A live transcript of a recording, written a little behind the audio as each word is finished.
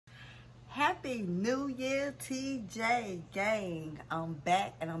Happy New Year, TJ gang. I'm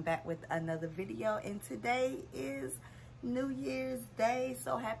back with another video, and today is New Year's Day.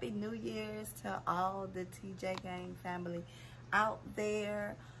 So happy New Year's to all the TJ gang family out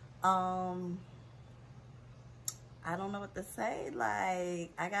there. I don't know what to say.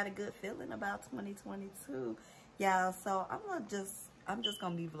 Like, I got a good feeling about 2022, y'all. So I'm just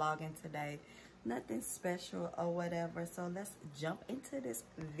gonna be vlogging today. Nothing special or whatever. So let's jump into this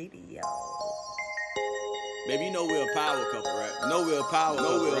video. Baby, you know we're a power couple, right? We're a power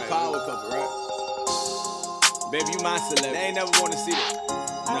couple, right? Baby, you my celebrity. They ain't never want to see that.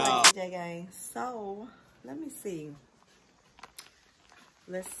 All right, TJ gang. So let me see.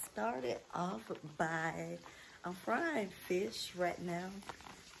 Let's start it off by I'm frying fish right now.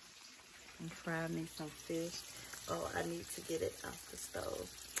 I'm frying me some fish. Oh, I need to get it off the stove.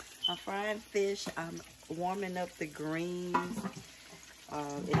 I'm frying fish. I'm warming up the greens.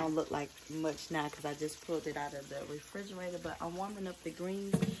 It don't look like much now because I just pulled it out of the refrigerator, but I'm warming up the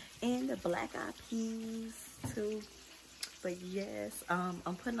greens and the black-eyed peas too. But yes, I'm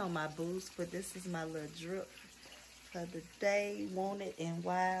putting on my boots, but this is my little drip for the day. Want it and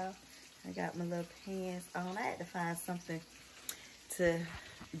wow. I got my little pants on. I had to find something to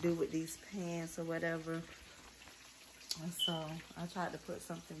do with these pants or whatever. And so I tried to put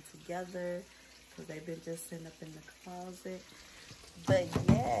something together because they've been just sitting up in the closet. But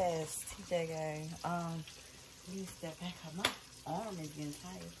yes, TJ gang, please step back. My arm is getting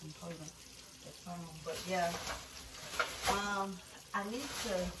tired from holding the phone. But yeah, I need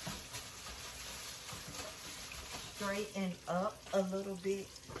to straighten up a little bit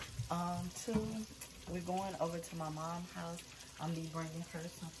too. We're going over to my mom's house. I'm be bringing her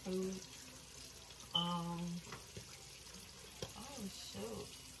some food. Oh shoot,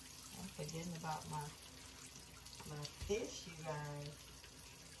 I'm forgetting about my fish, you guys.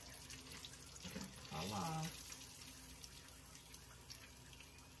 Hold on.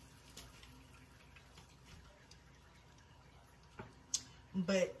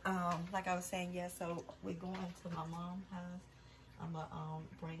 But like I was saying, yeah, so we're going to my mom's house. I'm gonna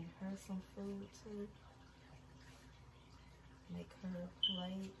bring her some food too. Make her a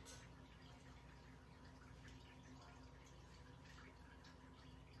plate.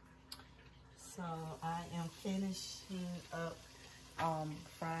 So I am finishing up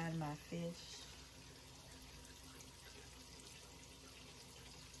frying my fish.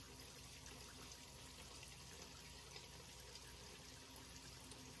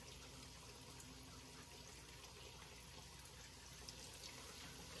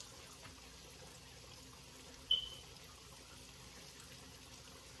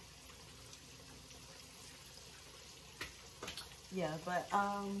 Yeah, but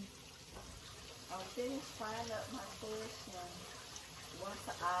I'll finish frying up my fish, and once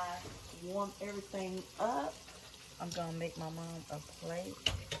I warm everything up, I'm gonna make my mom a plate.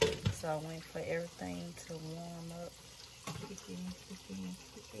 So I wait for everything to warm up.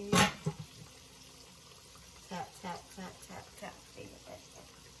 Tap, tap, tap, tap, tap.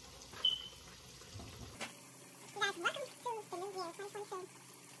 Guys, welcome to the new year, 2022.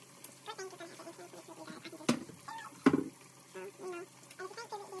 Good things are going to happen in 2022 for you guys. I can just, and if you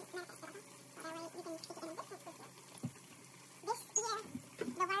can't give it, then manifest it, so that way you can speak it in a good sense. This year,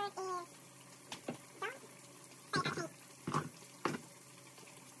 the word is, don't say I can't.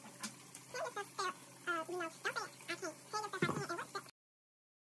 Tell yourself, don't say it, I can't. Tell yourself I can't, and what's the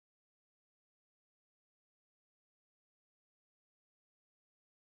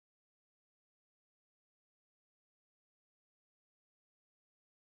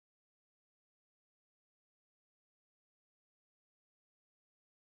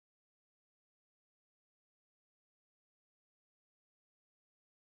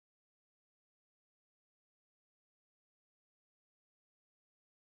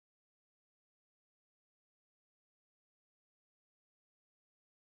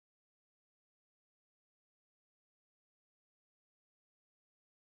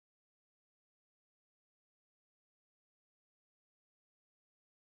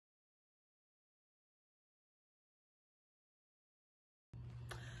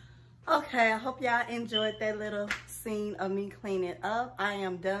Okay, I hope y'all enjoyed that little scene of me cleaning up. I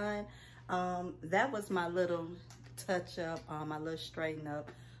am done. That was my little touch up, my little straighten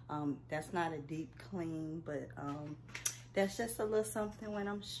up. That's not a deep clean, but that's just a little something when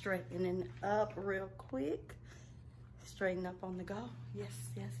I'm straightening up real quick. Straighten up on the go. Yes,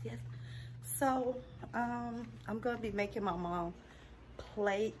 yes, yes. So I'm gonna be making my mom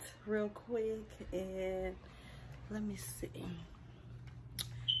plate real quick, and let me see.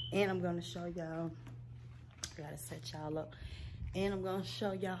 And I'm gonna show y'all, I gotta set y'all up. And I'm gonna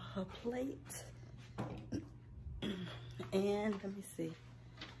show y'all her plate. And let me see.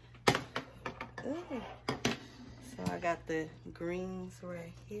 Ooh. So I got the greens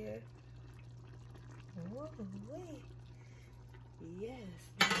right here. Whoa, wait. Yes.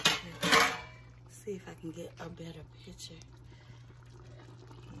 Let's see if I can get a better picture.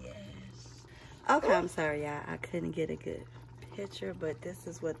 Yes. Okay, I'm sorry, y'all. I couldn't get a good picture, but this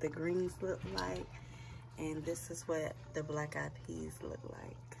is what the greens look like. And this is what the black eyed peas look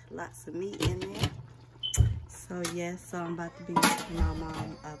like. Lots of meat in there. So yes, so I'm about to be making my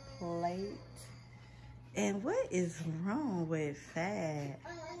mom a plate. And what is wrong with that?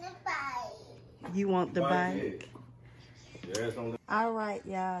 I want the bike. You want the bike? Yes, All right,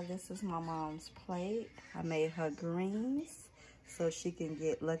 y'all, this is my mom's plate. I made her greens so she can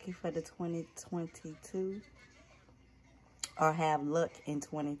get lucky for the 2022 or have luck in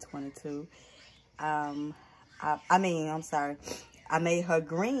 2022. I'm sorry. I made her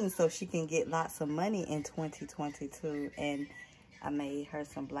greens so she can get lots of money in 2022. And I made her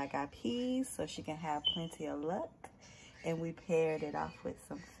some black eyed peas so she can have plenty of luck. And we paired it off with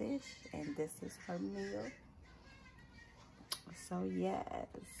some fish. And this is her meal. So, yes.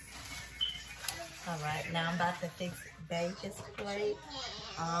 All right, now I'm about to fix Baker's plate.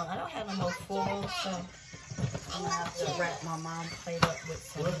 I don't have no more foil, so I'm going to have to wrap my mom's plate up with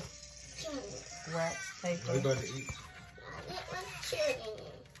some wax paper. What are you about to eat?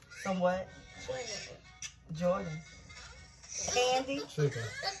 Some what? Jordan. Candy? Chicken.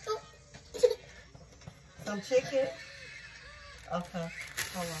 Some chicken? Okay,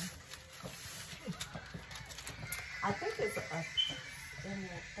 hold on. I think it's in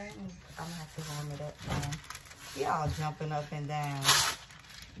that thing. I'm gonna have to warm it up. Y'all jumping up and down.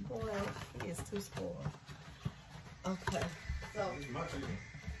 Boy, he is too spoiled. Okay, so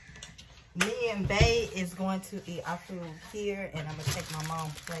me and Bae is going to eat our food here, and I'm gonna take my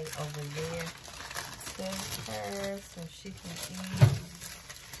mom's plate over there to her so she can eat.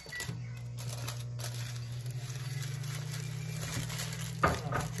 So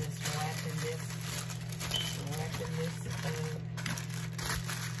I'm just wrapping this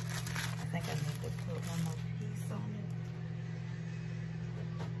I think I need to put one more piece on it.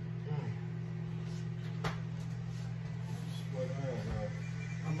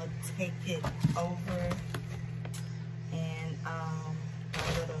 I'm gonna take it over and a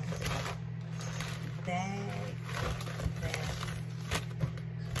little bag that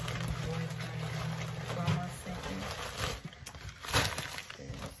from a second.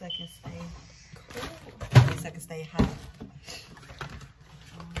 So I can stay cool. So I can stay hot.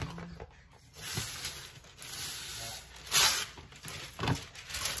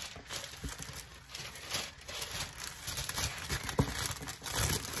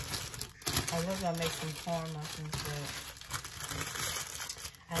 I was gonna make some corn muffins, but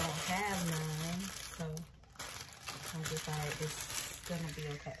I don't have none, so I'm just like, it's gonna be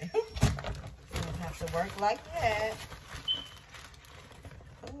okay. You don't have to work like that.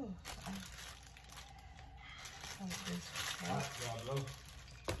 Oh,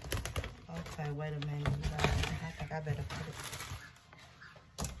 okay, wait a minute, you guys. I think I better put it.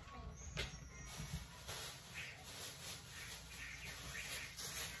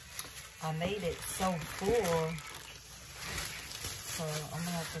 I made it so full, so I'm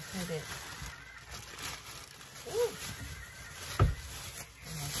gonna have to put it. Ooh. I'm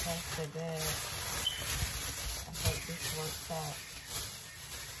gonna pass the bag. I hope this works out.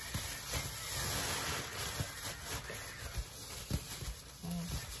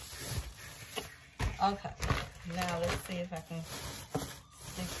 Okay, now let's see if I can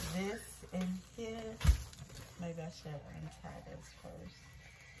stick this in here. Maybe I should untie this first.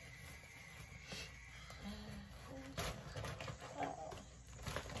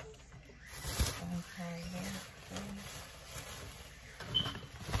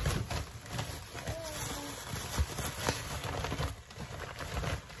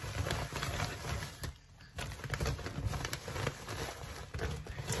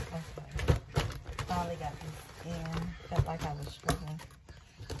 Finally got this in. Felt like I was struggling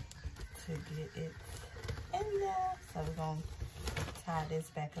to get it in there. So we're gonna tie this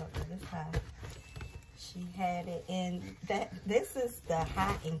back up to this side. She had it in that. This is the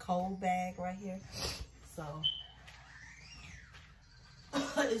hot and cold bag right here. So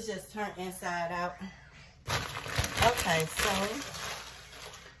it's just turned inside out. Okay, so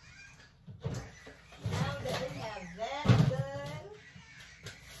now that we have that done,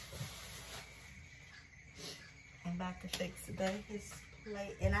 I'm about to fix Baker's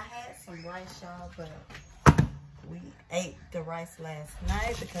plate. And I had some rice, y'all, but we ate the rice last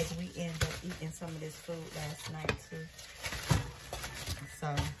night because we ended up eating some of this food last night too.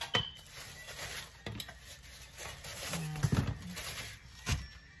 So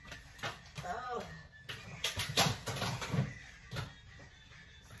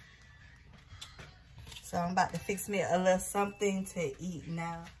So I'm about to fix me a little something to eat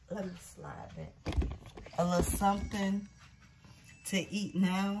now. Let me slide that. A little something to eat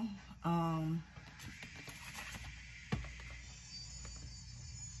now.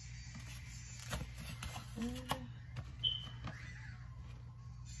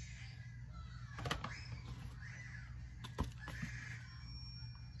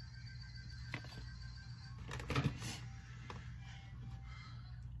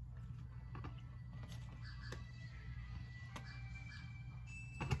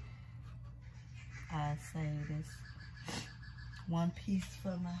 I say this one piece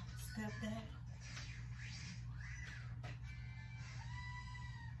for my stepdad.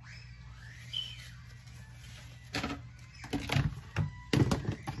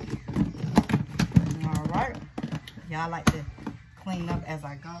 All right, y'all like to clean up as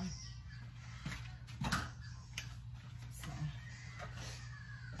I go.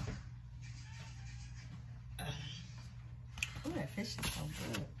 Ooh, that fish is so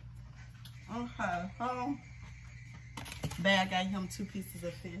good. Okay, so babe, I got him 2 pieces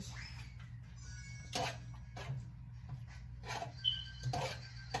of fish.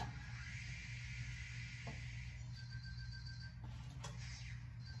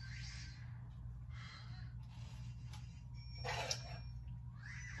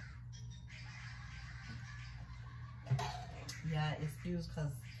 Yeah, excuse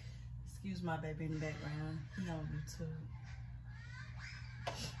my baby in the background. He on YouTube.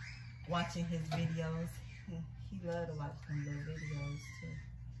 Watching his videos. He loved to watch them little videos too.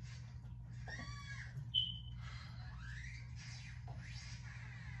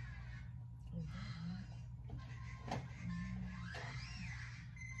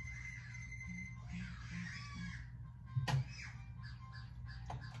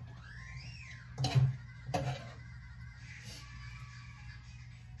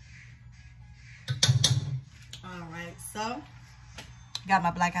 Alright, so got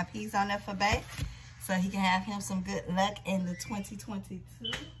my black eyed peas on there for babe, so he can have him some good luck in the 2022.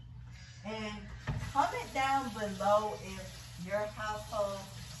 And comment down below if your household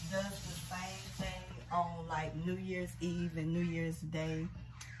does the same thing on like New Year's Eve and New Year's Day.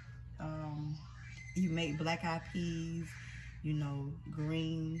 You make black eyed peas, you know,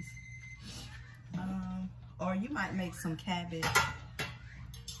 greens, or you might make some cabbage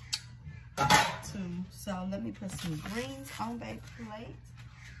too. So let me put some greens on baby's plate.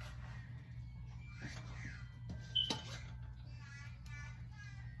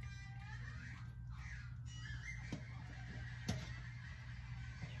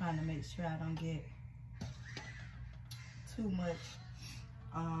 Trying to make sure I don't get too much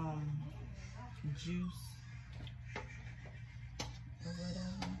juice or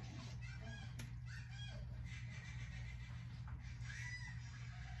whatever.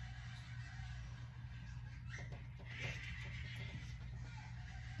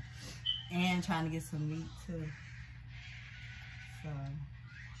 And trying to get some meat too. So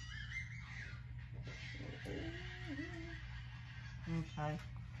okay.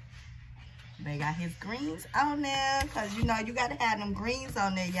 They got his greens on there, because you know you gotta have them greens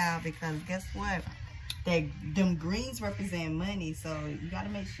on there, y'all, because guess what? Them greens represent money, so you gotta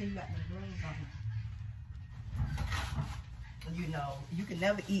make sure you got the greens on. You know, you can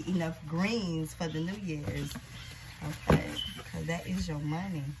never eat enough greens for the New Year's, okay? Because that is your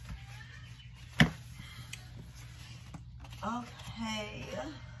money. Okay,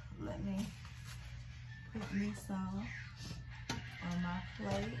 let me put me some on my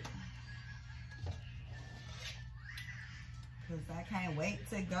plate, because I can't wait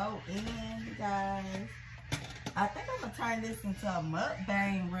to go in, you guys. I think I'm gonna turn this into a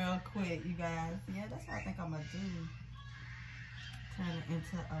mukbang real quick, you guys. Yeah, that's what I think I'm gonna do. Turn it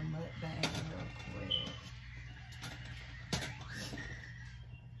into a mukbang real quick.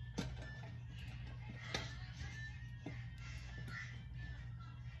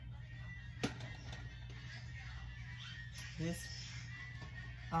 This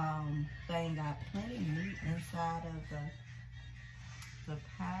thing got plenty of meat inside of the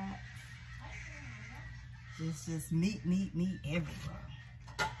pot. It's just meat everywhere.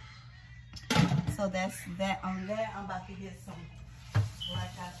 So that's that on that. I'm about to get some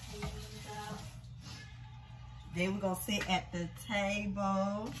black eyed peas out. Then we're gonna sit at the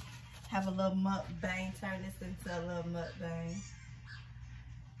table, have a little mukbang, turn this into a little mukbang.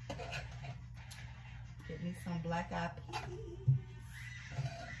 Get me some black eyed peas,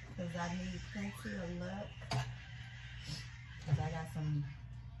 because I need plenty of luck. because I got some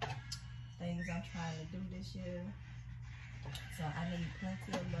things I'm trying to do this year. So I need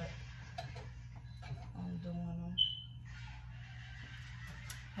plenty of luck on doing them.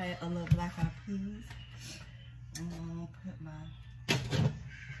 Had a little black eyed peas. I'm gonna put my,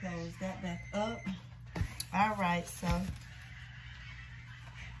 close that back up. All right, so.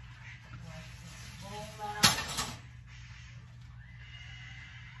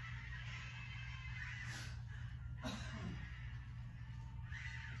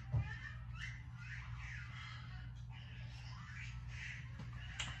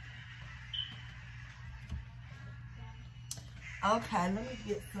 Okay, let me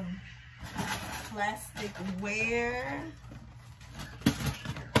get some plasticware.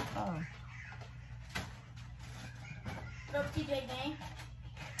 Oh. What up, TJ gang?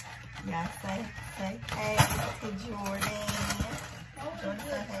 Yeah, say hey to Jordan. Jordan,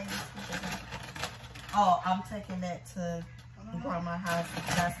 say hey to Jordan. Oh, I'm taking that to Grandma's house.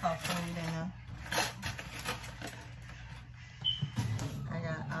 That's her food in there. I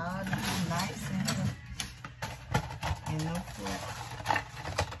got all these nice and no food.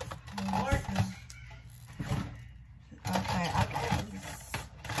 Okay, I got these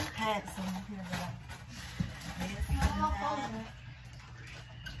hats in here that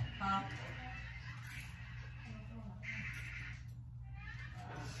huh?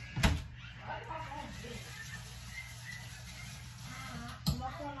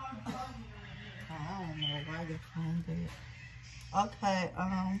 I don't know why your phone did. Okay,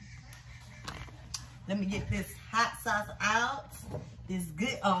 let me get this hot sauce out. This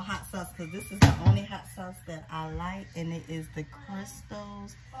good hot sauce, because this is the only hot sauce that I like, and it is the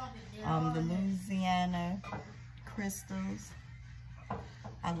Crystals, the Louisiana Crystals.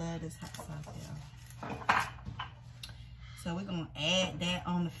 I love this hot sauce, y'all. So we're gonna add that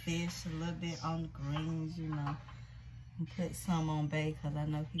on the fish, a little bit on the greens, you know, and put some on Bay, because I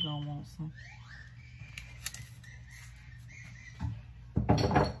know he gonna want some.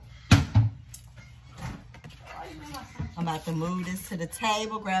 I'm about to move this to the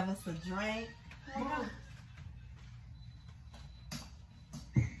table, grab us a drink. All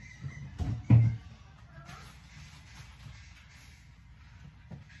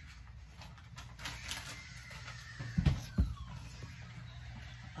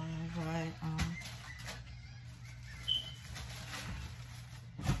right.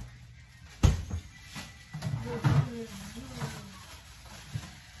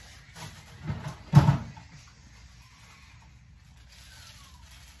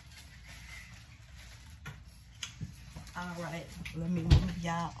 All right, let me move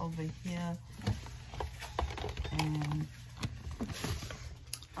y'all over here. And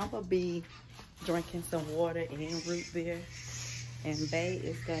I'm gonna be drinking some water and root beer. And Bay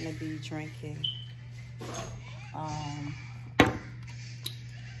is gonna be drinking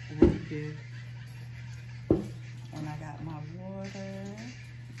root beer. And I got my water.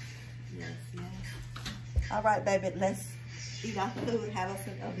 Yes, yes. All right, baby, let's eat our food, have us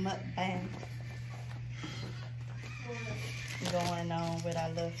a mukbang. Going on with our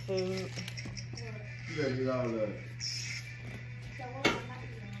little food. You better get all that.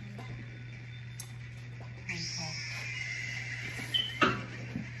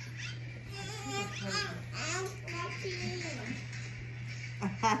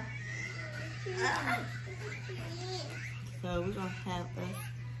 So we're gonna have us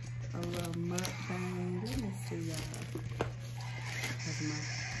a little mukbang. Let me see y'all.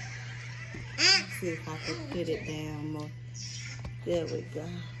 See if I can put it down more. There we go.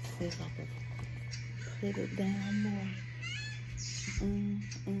 See if I can put it down more.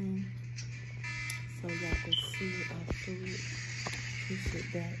 So y'all can see our food. Push it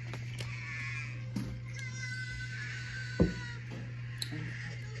back.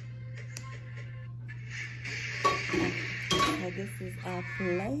 So this is our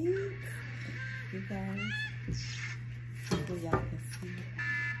plate, you guys. So y'all can see.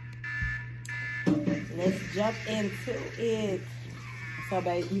 Let's jump into it. So,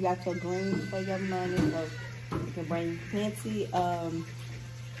 babe, you got your greens for your money. So you can bring plenty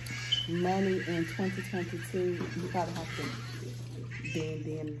money in 2022. You probably have to bend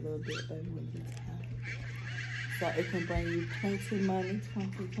in a little bit, baby, when you time. So it can bring you plenty money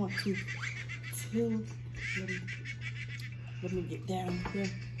 2022. Let me get down here.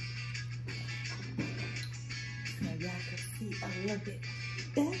 So y'all can see a little bit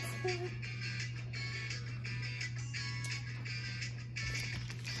better.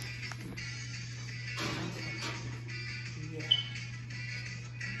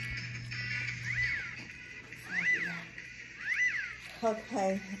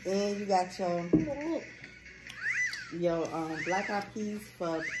 Okay, and you got your Yo, Black Eyed Peas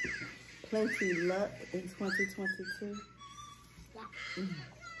for Plenty Luck in 2022.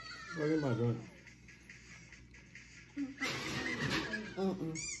 What in my drink?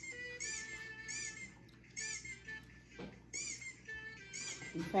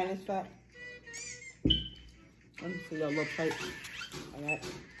 You finished that? Let me see your little plate. I got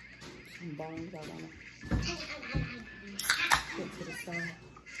some bones I wanna get to the side.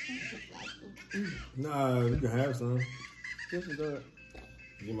 Nah, you can have some. This is good.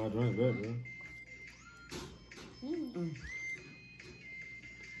 Get my drink back, bro.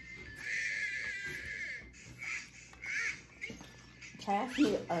 Pass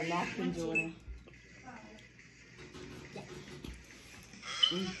me a napkin, Jordan.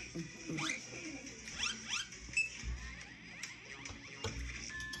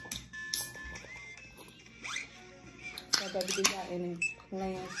 So, baby, do you got any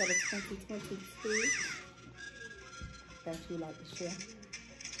plans for the 2022 that you like to share?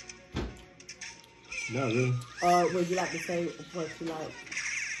 Not really. Would you like to say what you like,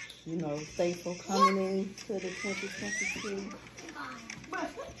 you know, thankful coming into the 2022?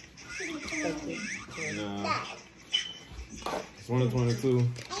 Thank you. Nah. 2022. You're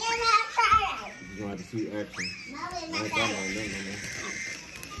gonna have to see action. I ain't talking about nothing, man.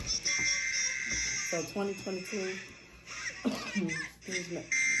 So 2022, excuse me,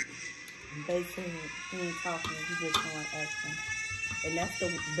 basically he ain't talking, he just going action. And that's the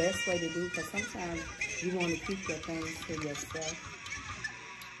best way to do, because sometimes you want to keep your things to yourself.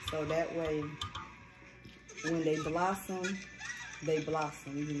 So that way, when they blossom,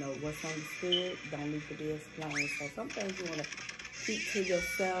 you know, what's understood don't need to be explained. So some things you want to keep to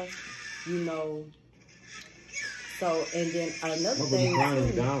yourself, you know. So, and then another thing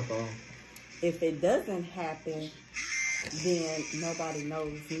too, if it doesn't happen, then nobody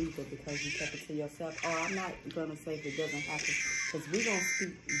knows either because you kept it to yourself. Or I'm not going to say if it doesn't happen, because we're going to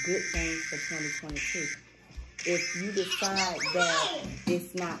speak good things for 2022. If you decide that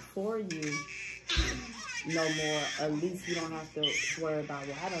it's not for you no more, at least you don't have to worry about,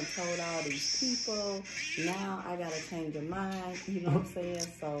 well, I done told all these people, now I got to change your mind, you know what I'm saying?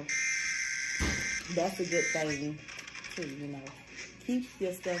 So that's a good thing too, you know. Keep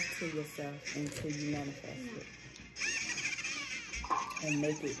your stuff to yourself until you manifest it. And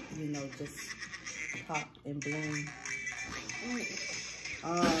make it, you know, just pop and bloom.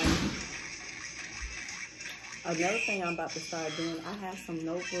 Another thing I'm about to start doing, I have some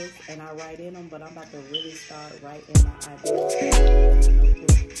notebooks and I write in them, but I'm about to really start writing my ideas in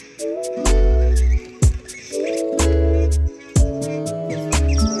notebooks.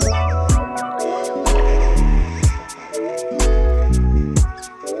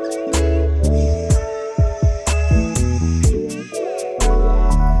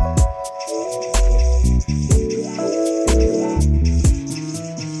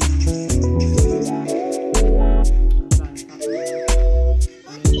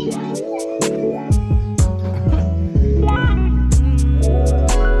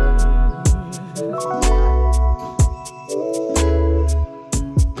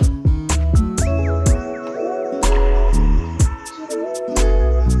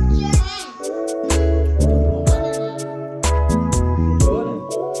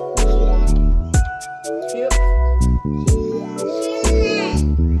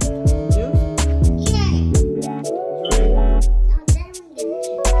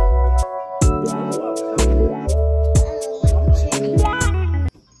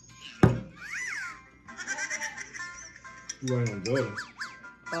 You ain't on Jordan.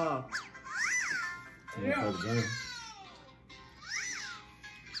 Oh. Yeah.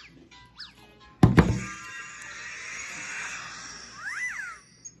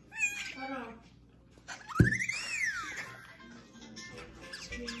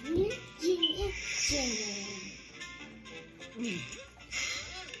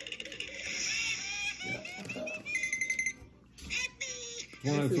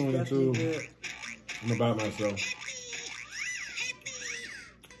 This is 2022, definitely good. I'm about myself.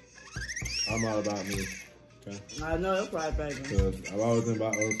 I'm all about me. Okay? I know that's right, baby. Because I've always been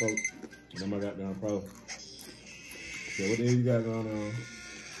about other folks. And I'm a goddamn pro. So what the hell you got going on?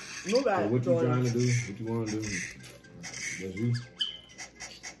 Nobody. So what you trying to do? What you want to do? That's you.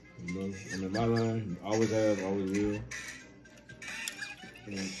 You know, I'm in my line. You always have, always will.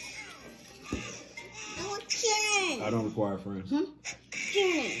 And I don't require friends. Okay.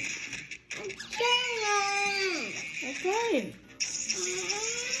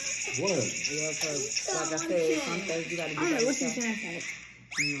 What? Yeah, because, like I said, some things you gotta do by yourself. You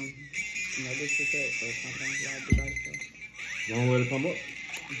know, this is it, so sometimes you gotta do by yourself. Long way to come up.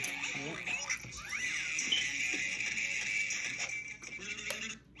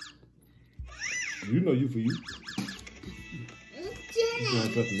 You know you for you. You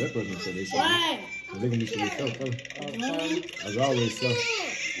can't trust that person until they say they're gonna be for yourself first. As always, self.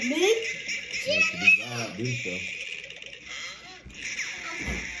 Me? You have to be God, do stuff.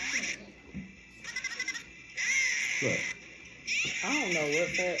 What? I don't know what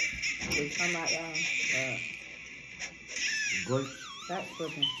that is talking about, y'all. Great. That's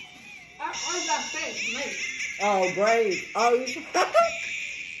cooking. I got face, mate. Oh, great. Oh,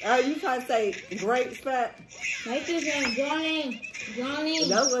 you trying to say great fat? Make this name Johnny. Johnny.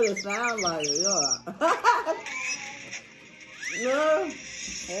 That's what it sounds like, yeah. No.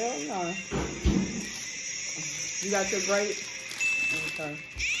 Hell no. You got your grapes? Okay.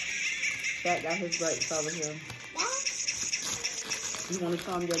 Fat got his grapes over here. You want to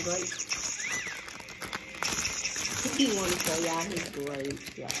show him your grapes? He want to show y'all his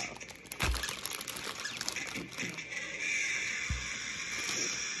grapes, y'all.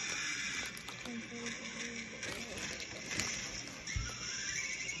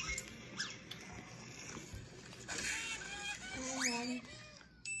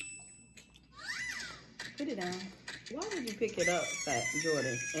 Put it down. Why did you pick it up, Fat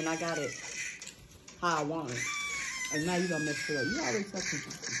Jordan? And I got it how I want it. And now you gonna mess it up. You always touching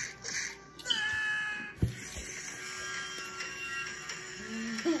something.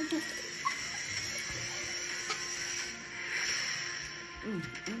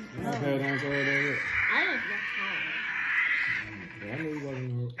 I paid down to her there yet. I don't know how. I know you wasn't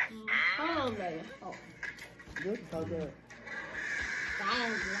here. Hold on, baby. Oh, Good, so good. I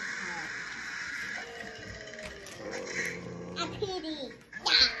don't know how. A pity.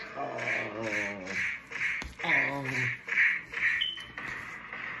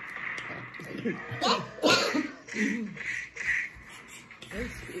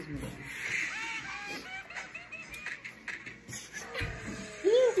 Excuse me.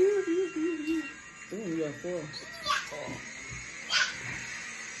 Ooh, you're full.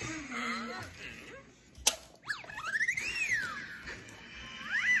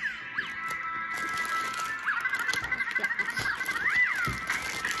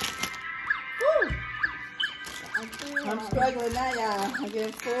 I'm struggling now, y'all. I'm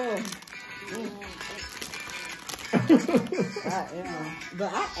getting full. I am. But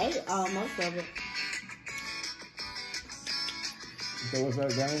I ate most of it. So what's that,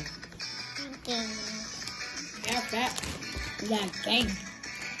 gang? That's that. That thing.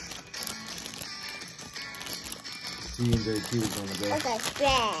 C&J Cubes on the go. Okay,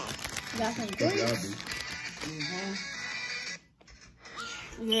 yeah. That's some That's good. y'all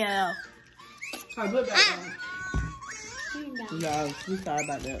be. Yeah. Hey, put that on. No, we sorry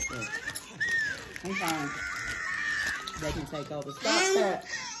about that. But I'm fine. They can take over. Stop that.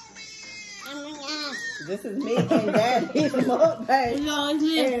 This is me and Daddy's mukbang. No, it's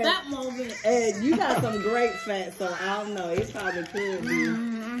me and that moment. And you got some great fat, so I don't know. It probably could be.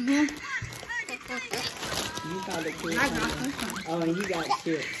 You probably could. I got some. Oh, and you got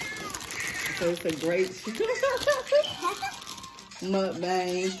chips. So it's a great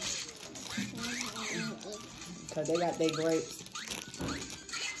mukbang. Because they got their grapes.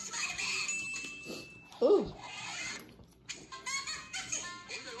 Ooh.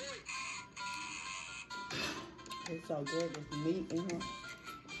 It's so good with the meat in here.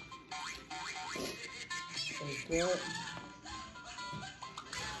 It's good.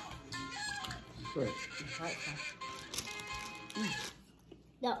 Great. It's hot.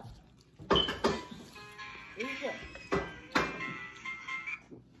 No.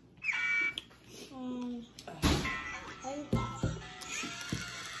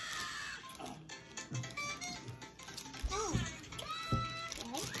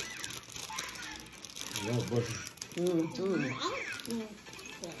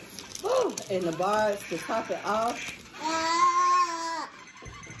 Ooh, and the bars to top it off.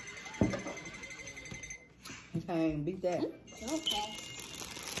 You can't beat that. Okay.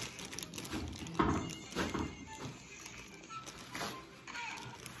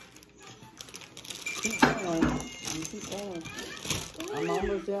 Keep going. Keep going. I'm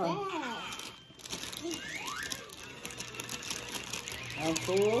almost done. I'm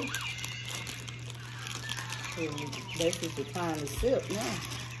full. This is the time to sip now.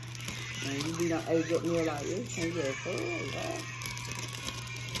 And you be done ate a good meal like this, and you're full, right?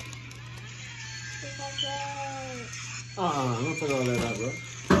 Don't take all that out, bro.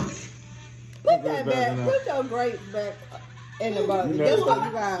 Put that back. Put your grapes back in the bucket. That's what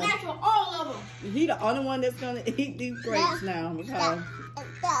you got. That's for all of them. He the only one that's gonna eat these grapes now because I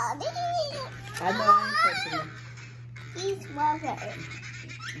know I ain't touching them. He's smoking.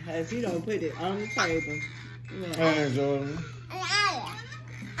 If you don't put it on the table, yeah. Hey, Jordan.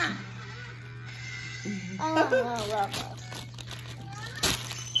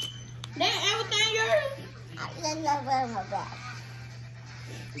 That everything yours?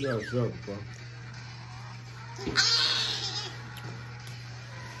 Yeah, sure, bro.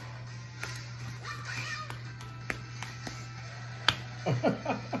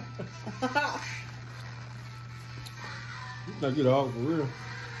 You think you the hog for real?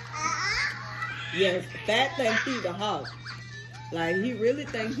 Yes, Fat think he the hawk. Like, he really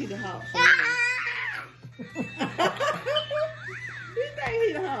think he the hawk. For real. He think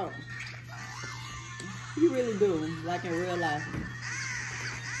he the hawk. He really do, like in real life.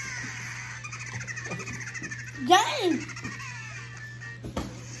 James!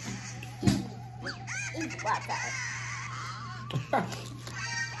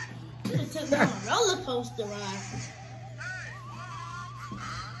 You took me on a roller coaster ride.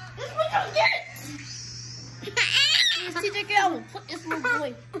 This what you get! TJ Calvin, put this little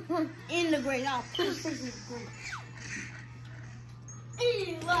boy in the grate. I'll put his face in the grate.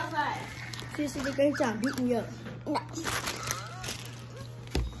 Hey, what's that? TJ Calvin beat me up. No.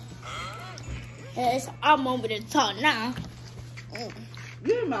 It's our moment to talk now.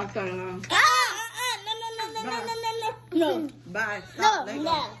 You're my son, huh? No. Bye. No, Stop. Let go.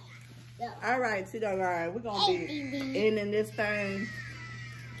 no. All right, Tito. All right, we're gonna be ending this thing.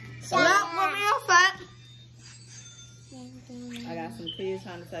 So that for real fat. I got some kids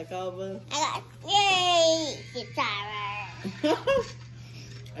trying to take over. Yay! Guitar.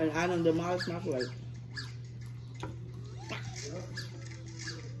 And I done demolished my plate.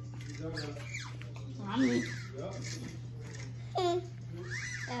 Mommy.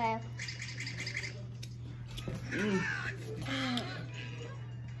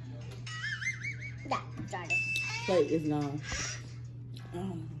 Plate is gone.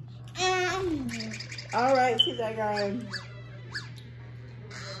 All right, TJ guys.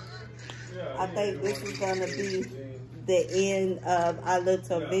 I think this is gonna be the end of our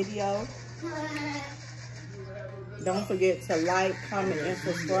little video. Don't forget to like, comment, and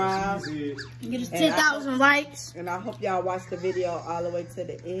subscribe. Get us 10,000 likes. And I hope y'all watched the video all the way to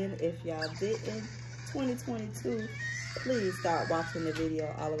the end. If y'all didn't, 2022, please start watching the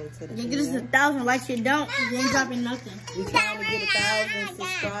video all the way to the end. Get us 1,000 likes. You don't, you ain't dropping nothing. We're trying to get 1,000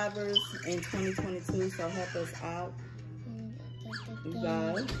 subscribers in 2022, so help us out, you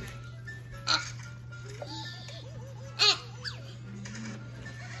guys.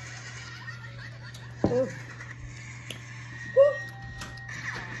 Ooh.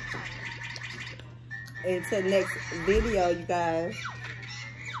 Until next video, you guys.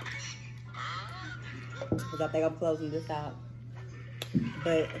 Because I think I'm closing this out.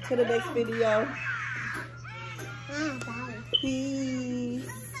 But to the next video. Peace.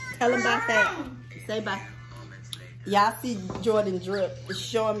 Tell them about that. Say bye. Y'all see Jordan drip.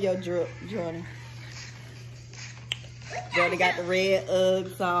 Show him your drip, Jordan. Jordan got the red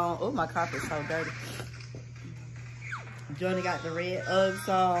Uggs on. Oh, my carpet's so dirty. Jordan got the red Uggs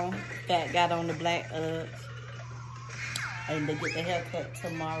on. Fat got on the black Uggs. And they get the haircut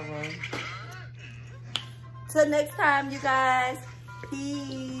tomorrow. Till next time, you guys.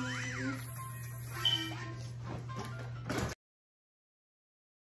 Peace.